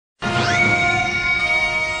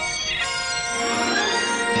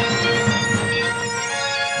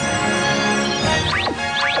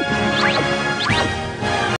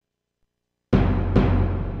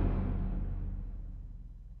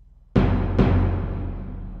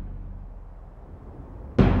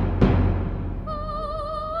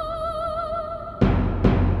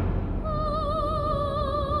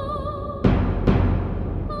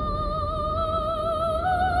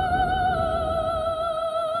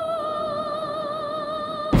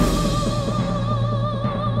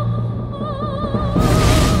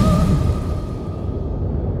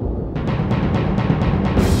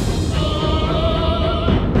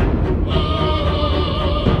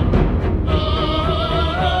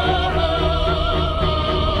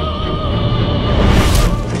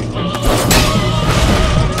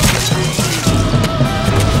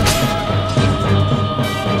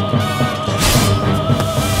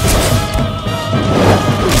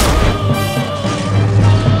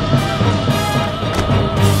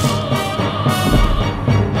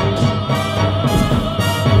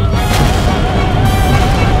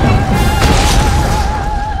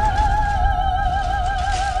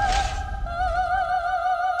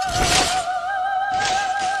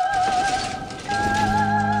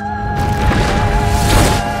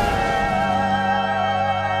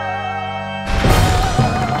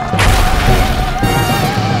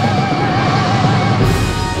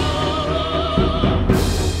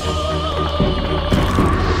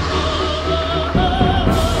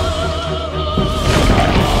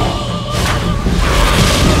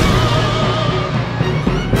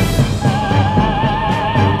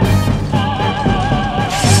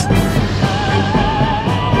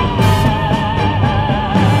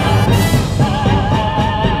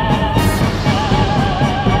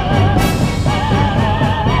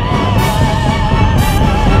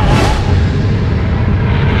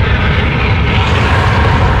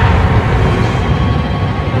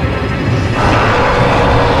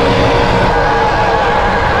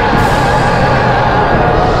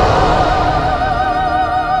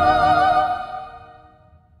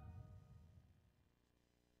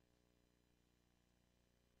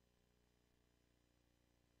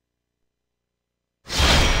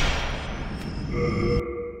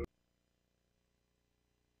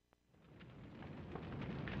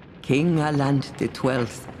King Alant XII,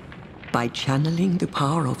 by channeling the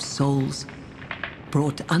power of souls,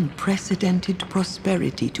 brought unprecedented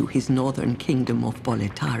prosperity to his northern kingdom of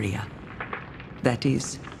Boletaria. That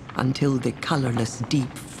is, until the colorless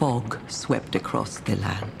deep fog swept across the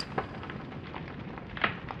land.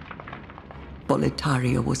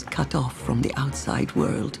 Boletaria was cut off from the outside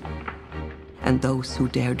world, and those who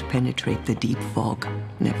dared penetrate the deep fog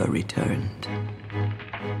never returned.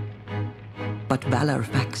 But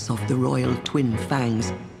Valarfax of the royal twin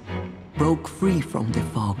fangs broke free from the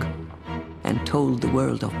fog and told the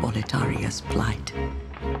world of Boletaria's plight.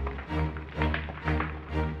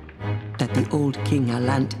 That the old King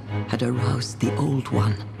Alant had aroused the Old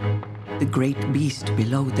One, the great beast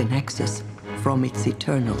below the Nexus, from its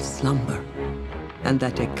eternal slumber, and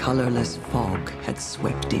that a colorless fog had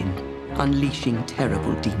swept in, unleashing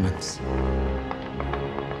terrible demons.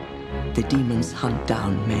 The demons hunt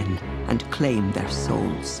down men and claim their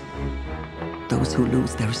souls. Those who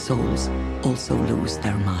lose their souls also lose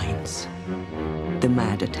their minds. The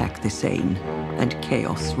mad attack the sane, and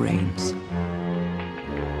chaos reigns.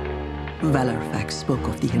 Valarfax spoke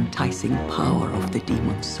of the enticing power of the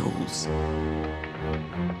demon souls.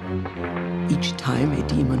 Each time a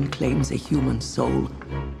demon claims a human soul,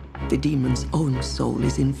 the demon's own soul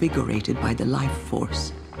is invigorated by the life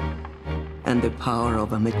force, and the power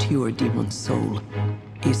of a mature demon's soul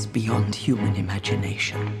is beyond human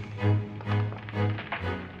imagination.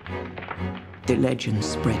 The legend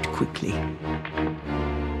spread quickly.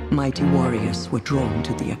 Mighty warriors were drawn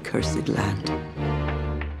to the accursed land,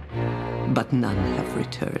 but none have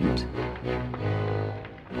returned.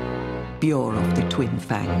 Bjor of the Twin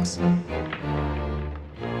Fangs,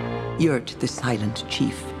 Yurt the Silent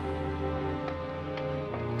Chief,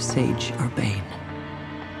 Sage Urbane,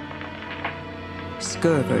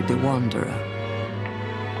 Skurver the Wanderer,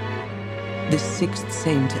 the Sixth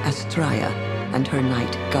Saint Astraea and her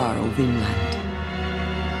knight Garl Vinland,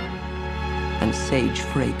 and Sage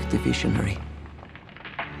Frake the Visionary.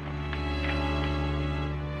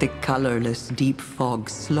 The colorless deep fog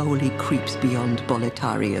slowly creeps beyond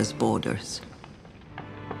Boletaria's borders.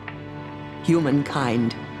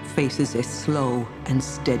 Humankind faces a slow and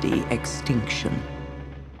steady extinction.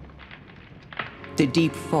 The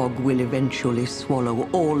deep fog will eventually swallow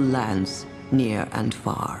all lands near and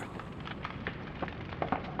far.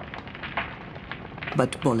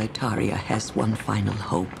 But Boletaria has one final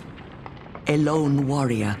hope. A lone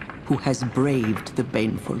warrior who has braved the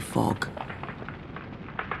baneful fog.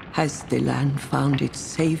 Has the land found its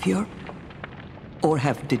savior? Or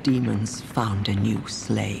have the demons found a new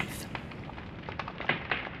slave?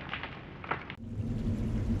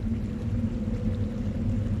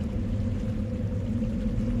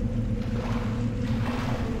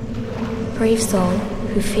 Brave soul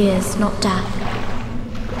who fears not death.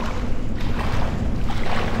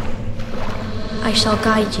 I shall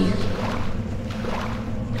guide you.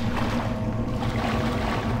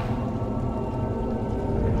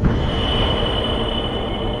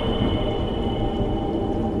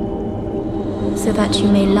 So that you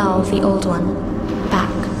may lull the Old One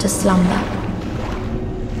back to slumber.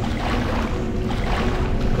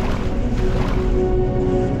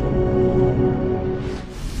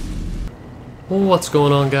 What's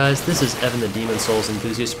going on, guys? This is Evan the Demon Souls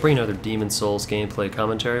enthusiast bringing another Demon Souls gameplay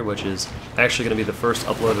commentary, which is actually going to be the first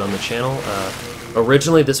uploaded on the channel.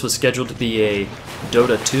 Originally this was scheduled to be a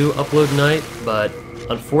Dota 2 upload night, but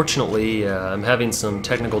unfortunately I'm having some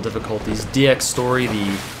technical difficulties. DX Story,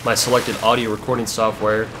 my selected audio recording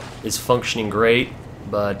software, is functioning great,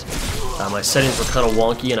 but my settings were kind of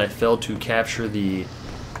wonky and I failed to capture the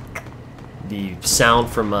sound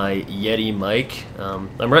from my Yeti mic. I'm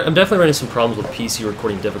definitely running some problems with PC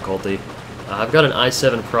recording difficulty. I've got an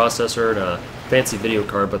i7 processor and a fancy video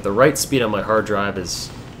card, but the write speed on my hard drive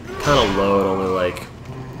is kind of low at only like,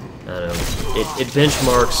 I don't know, it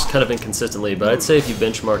benchmarks kind of inconsistently, but I'd say if you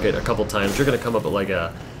benchmark it a couple times, you're going to come up with like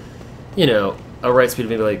a, you know, a write speed of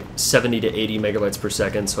maybe like 70 to 80 megabytes per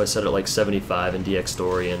second, so I set it at like 75 in DX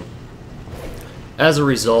Story, and as a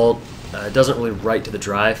result, it doesn't really write to the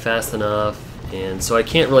drive fast enough, and so I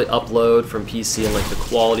can't really upload from PC in like the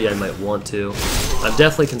quality I might want to. I'm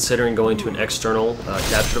definitely considering going to an external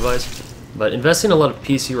capture device, but investing in a lot of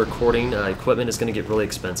PC recording equipment is going to get really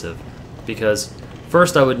expensive, because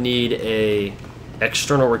first I would need a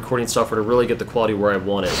external recording software to really get the quality where I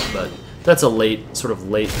want it, but that's a sort of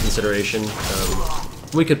late consideration.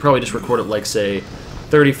 We could probably just record it like, say,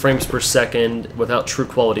 30 frames per second without true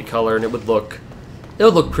quality color, and it would look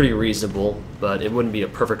pretty reasonable, but it wouldn't be a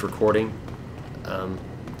perfect recording.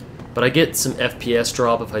 But I get some FPS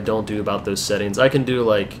drop if I don't do about those settings. I can do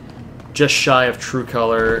like just shy of true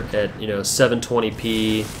color at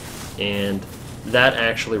 720p, and that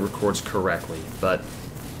actually records correctly. But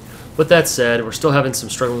with that said, we're still having some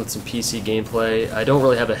struggling with some PC gameplay. I don't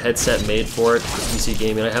really have a headset made for it for PC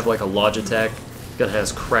gaming. I have like a Logitech that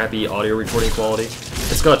has crappy audio recording quality.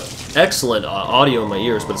 It's got excellent audio in my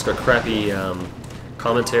ears, but it's got crappy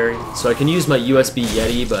commentary. So I can use my USB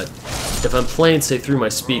Yeti, but if I'm playing, say, through my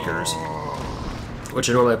speakers, which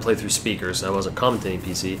I normally play through speakers, I wasn't commentating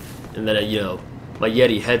PC, and then my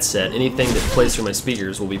Yeti headset, anything that plays through my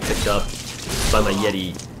speakers will be picked up by my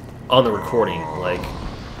Yeti on the recording. Like,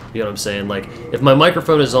 you know what I'm saying? Like, if my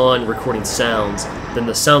microphone is on recording sounds, then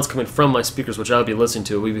the sounds coming from my speakers, which I would be listening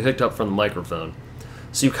to, will be picked up from the microphone.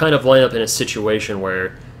 So you kind of line up in a situation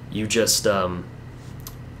where you just,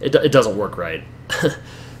 it doesn't work right.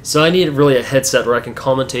 So I need really a headset where I can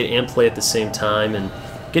commentate and play at the same time, and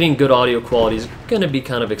getting good audio quality is going to be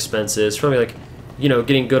kind of expensive. It's probably like,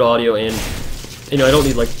 getting good audio, and, I don't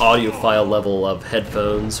need like audiophile level of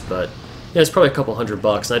headphones, but yeah, it's probably a couple $100,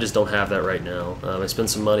 and I just don't have that right now. I spend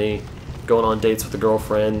some money going on dates with a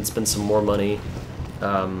girlfriend, spend some more money,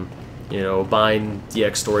 buying the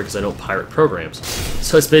X Story because I don't pirate programs.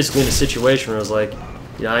 So it's basically in a situation where I was like,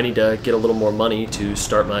 I need to get a little more money to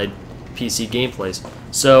start my PC gameplays.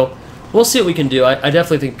 So we'll see what we can do. I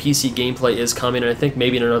definitely think PC gameplay is coming, and I think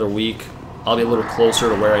maybe in another week I'll be a little closer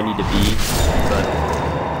to where I need to be,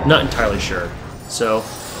 but not entirely sure. So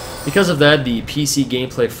because of that, the PC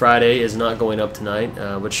Gameplay Friday is not going up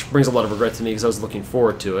tonight, which brings a lot of regret to me because I was looking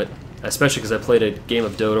forward to it, especially because I played a game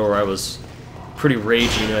of Dota where I was pretty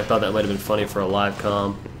raging, and I thought that might have been funny for a live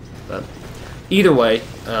comm. But either way,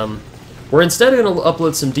 we're instead going to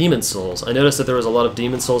upload some Demon Souls. I noticed that there was a lot of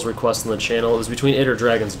Demon Souls requests on the channel. It was between it or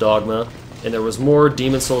Dragon's Dogma, and there was more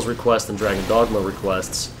Demon Souls requests than Dragon Dogma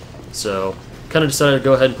requests. So kind of decided to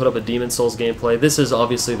go ahead and put up a Demon Souls gameplay. This is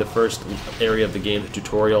obviously the first area of the game, the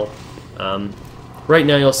tutorial. Right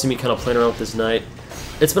now you'll see me kind of playing around with this knight.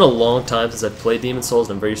 It's been a long time since I've played Demon Souls,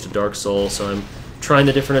 and I'm very used to Dark Souls, so I'm trying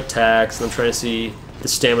the different attacks, and I'm trying to see the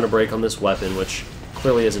stamina break on this weapon, which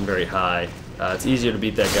clearly isn't very high. It's easier to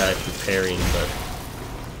beat that guy through parrying, but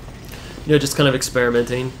just kind of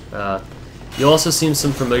experimenting. You'll also see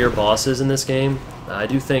some familiar bosses in this game. I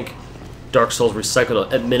do think Dark Souls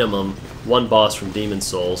recycled, at minimum, one boss from Demon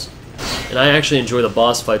Souls. And I actually enjoy the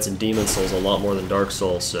boss fights in Demon Souls a lot more than Dark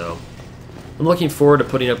Souls, so I'm looking forward to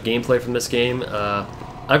putting up gameplay from this game.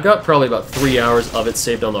 I've got probably about 3 hours of it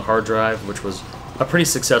saved on the hard drive, which was a pretty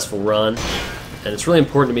successful run. And it's really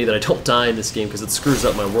important to me that I don't die in this game because it screws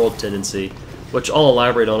up my world tendency, which I'll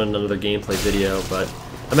elaborate on in another gameplay video. But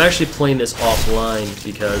I'm actually playing this offline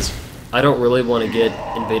because I don't really want to get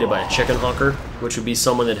invaded by a chicken hawker, which would be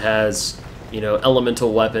someone that has,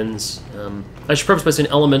 elemental weapons. I should preface by saying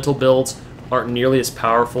elemental builds aren't nearly as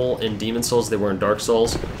powerful in Demon Souls as they were in Dark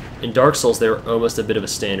Souls. In Dark Souls, they were almost a bit of a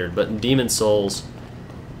standard, but in Demon Souls,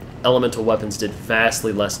 elemental weapons did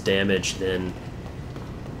vastly less damage than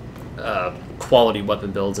quality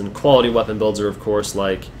weapon builds. And quality weapon builds are, of course,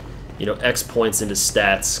 like, X points into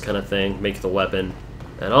stats kind of thing, make the weapon.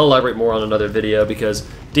 And I'll elaborate more on another video because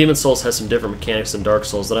Demon Souls has some different mechanics than Dark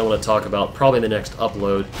Souls that I want to talk about probably in the next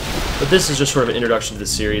upload. But this is just sort of an introduction to the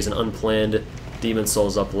series, an unplanned Demon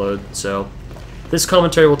Souls upload. So this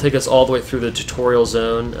commentary will take us all the way through the tutorial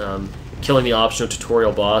zone, killing the optional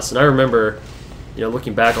tutorial boss. And I remember,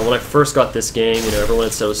 looking back on when I first got this game, everyone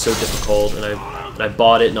had said it was so difficult, and I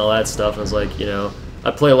bought it and all that stuff, and I was like,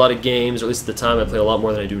 I play a lot of games, or at least at the time I play a lot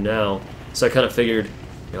more than I do now. So I kind of figured,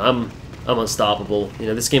 I'm unstoppable.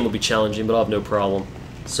 This game will be challenging, but I'll have no problem.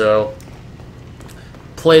 So,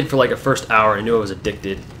 played for like a first hour, I knew I was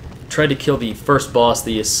addicted. Tried to kill the first boss,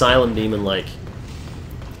 the Asylum Demon, like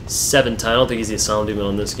 7 times. I don't think he's the Asylum Demon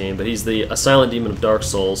on this game, but he's the Asylum Demon of Dark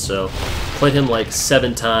Souls, so played him like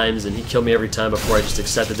 7 times, and he killed me every time before I just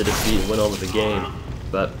accepted the defeat and went on with the game.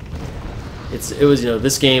 But it was,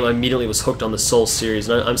 this game, I immediately was hooked on the Souls series,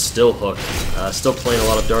 and I'm still hooked. Still playing a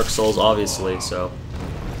lot of Dark Souls, obviously, so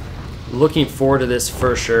looking forward to this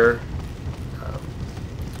for sure.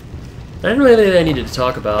 I didn't really have anything I needed to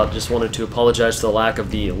talk about, just wanted to apologize for the lack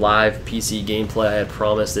of the live PC gameplay I had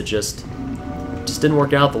promised. It just didn't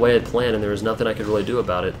work out the way I had planned, and there was nothing I could really do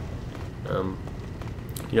about it.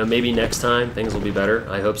 Maybe next time things will be better,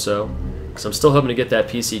 I hope so, because I'm still hoping to get that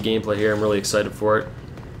PC gameplay here. I'm really excited for it.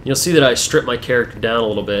 You'll see that I stripped my character down a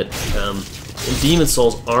little bit. In Demon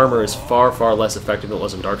Souls, armor is far, far less effective than it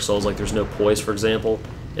was in Dark Souls. Like, there's no poise, for example,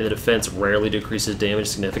 and the defense rarely decreases damage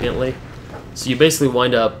significantly. So you basically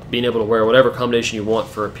wind up being able to wear whatever combination you want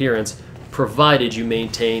for appearance, provided you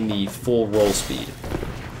maintain the full roll speed,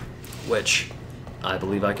 which I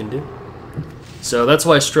believe I can do. So that's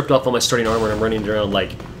why I stripped off all my starting armor and I'm running around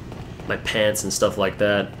like my pants and stuff like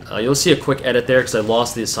that. You'll see a quick edit there because I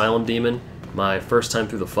lost the Asylum Demon my first time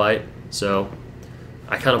through the fight, so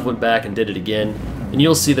I kind of went back and did it again. And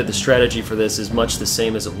you'll see that the strategy for this is much the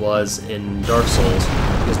same as it was in Dark Souls,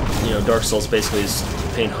 because, you know, Dark Souls basically is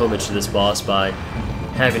paying homage to this boss by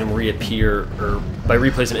having him reappear, or by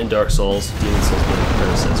replacing it in Dark Souls, Demon Souls being the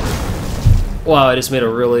predecessor. Wow, I just made a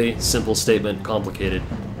really simple statement complicated.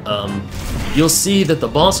 You'll see that the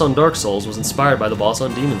boss on Dark Souls was inspired by the boss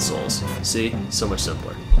on Demon Souls. See? So much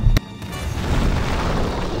simpler.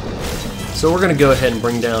 So we're going to go ahead and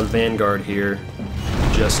bring down Vanguard here,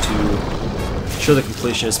 just to show the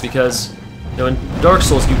completionist, because, you know, in Dark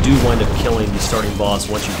Souls you do wind up killing the starting boss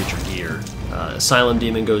once you get your gear. Asylum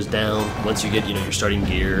Demon goes down once you get, you know, your starting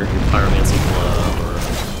gear, your pyromancy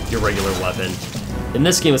glove, or your regular weapon. In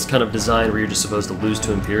this game it's kind of designed where you're just supposed to lose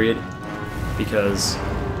to him, period, because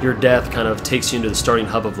your death kind of takes you into the starting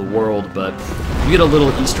hub of the world, but you get a little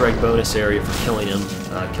Easter egg bonus area for killing him,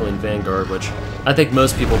 killing Vanguard, which I think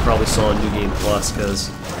most people probably saw in New Game Plus, because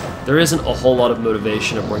there isn't a whole lot of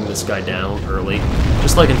motivation to bring this guy down early.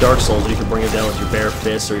 Just like in Dark Souls, you can bring him down with your bare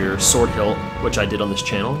fists or your sword hilt, which I did on this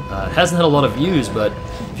channel. It hasn't had a lot of views, but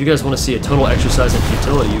if you guys want to see a total exercise in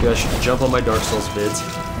futility, you guys should jump on my Dark Souls vids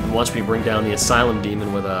and watch me bring down the Asylum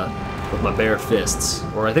Demon with my bare fists.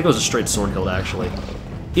 Or I think it was a straight sword hilt, actually.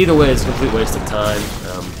 Either way, it's a complete waste of time.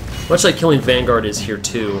 Much like killing Vanguard is here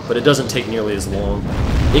too, but it doesn't take nearly as long.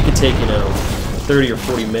 It could take, you know, 30 or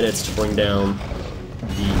 40 minutes to bring down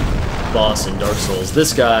the boss in Dark Souls.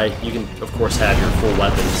 This guy, you can of course have your full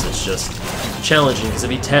weapons. It's just challenging because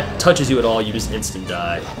if he touches you at all, you just instant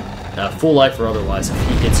die. Full life or otherwise, if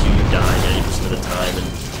he hits you, you die 90% of the time.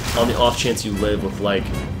 And on the off chance you live with like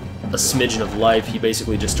a smidgen of life, he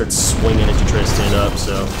basically just starts swinging as you try to stand up.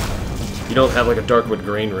 So you don't have like a Darkwood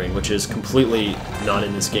Grain Ring, which is completely not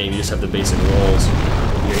in this game. You just have the basic rolls.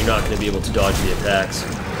 You're not going to be able to dodge the attacks.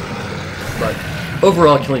 But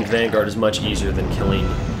overall, killing Vanguard is much easier than killing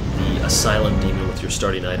the Asylum Demon with your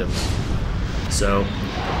starting items. So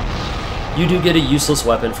you do get a useless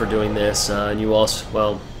weapon for doing this, and you also,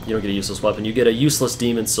 well, you don't get a useless weapon. You get a useless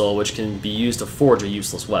Demon Soul, which can be used to forge a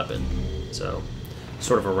useless weapon. So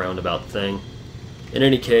sort of a roundabout thing. In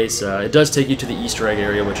any case, it does take you to the Easter egg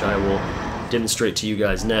area, which I will demonstrate to you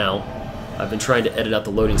guys now. I've been trying to edit out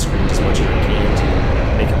the loading screens as much as I can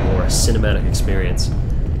to make it more a cinematic experience.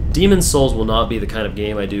 Demon Souls will not be the kind of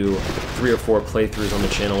game I do 3 or 4 playthroughs on the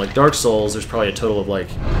channel. Like Dark Souls, there's probably a total of like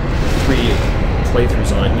 3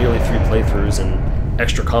 playthroughs on it, nearly 3 playthroughs and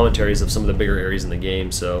extra commentaries of some of the bigger areas in the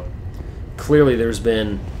game, so clearly there's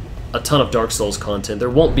been a ton of Dark Souls content. There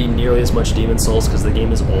won't be nearly as much Demon Souls because the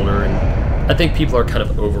game is older and I think people are kind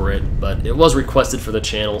of over it, but it was requested for the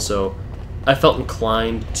channel, so I felt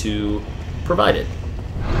inclined to provide it.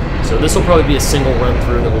 So this will probably be a single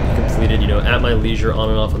run-through that will be completed, you know, at my leisure, on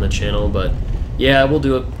and off on the channel, but yeah, we'll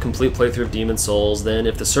do a complete playthrough of Demon Souls. Then,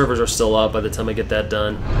 if the servers are still up by the time I get that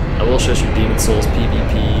done, I will show you Demon Souls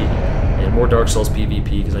PvP and more Dark Souls PvP,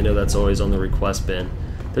 because I know that's always on the request bin.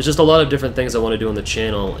 There's just a lot of different things I want to do on the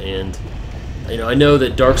channel, and you know, I know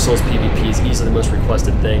that Dark Souls PvP is easily the most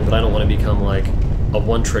requested thing, but I don't want to become like a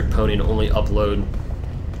one-trick pony and only upload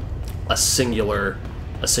a singular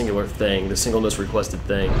thing, the single most requested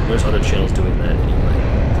thing. There's other channels doing that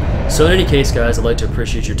anyway. So in any case, guys, I'd like to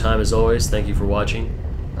appreciate your time as always. Thank you for watching.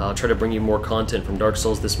 I'll try to bring you more content from Dark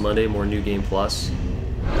Souls this Monday, more New Game Plus.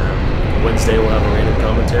 Wednesday we'll have a random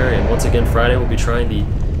commentary, and once again Friday we'll be trying the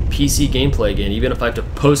PC gameplay again, even if I have to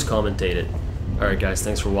post-commentate it. Alright guys,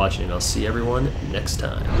 thanks for watching, and I'll see everyone next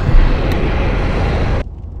time.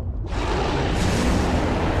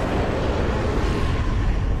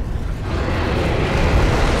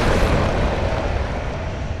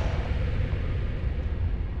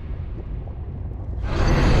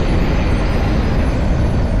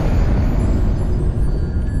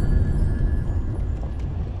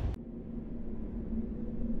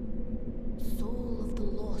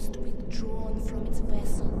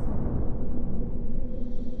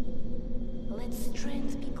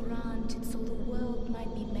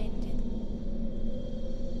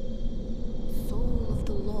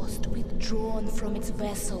 Drawn from its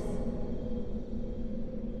vessel.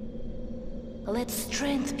 Let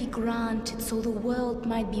strength be granted so the world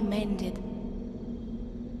might be mended.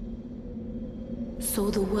 So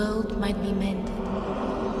the world might be mended.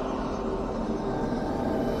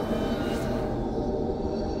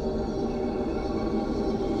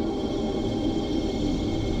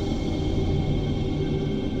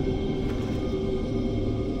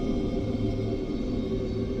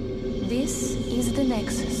 This is the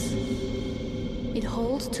Nexus. It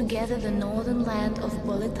holds together the northern land of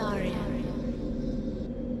Boletaria.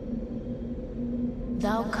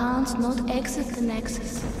 Thou canst not exit the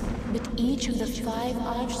Nexus, but each of the 5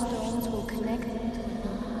 archstones will connect